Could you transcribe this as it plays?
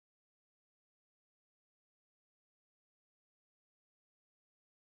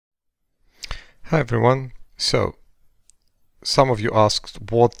Hi everyone. So, some of you asked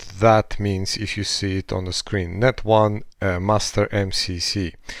what that means if you see it on the screen. Net1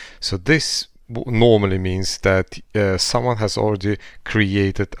 MasterMCC. So this normally means that someone has already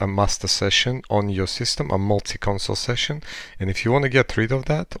created a master session on your system, a multi-console session. And if you want to get rid of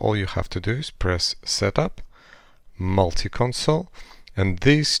that, all you have to do is press Setup, Multiconsole. And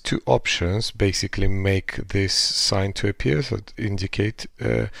these two options basically make this sign to appear, so indicate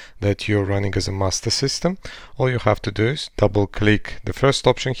that you're running as a master system. All you have to do is double click the first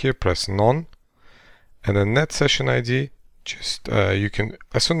option here, press None, and then Net Session ID, just you can,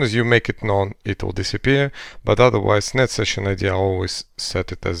 as soon as you make it none, it will disappear, but otherwise Net Session ID I always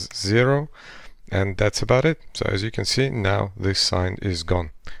set it as 0, and that's about it. So as you can see, now this sign is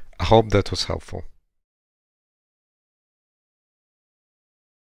gone. I hope that was helpful.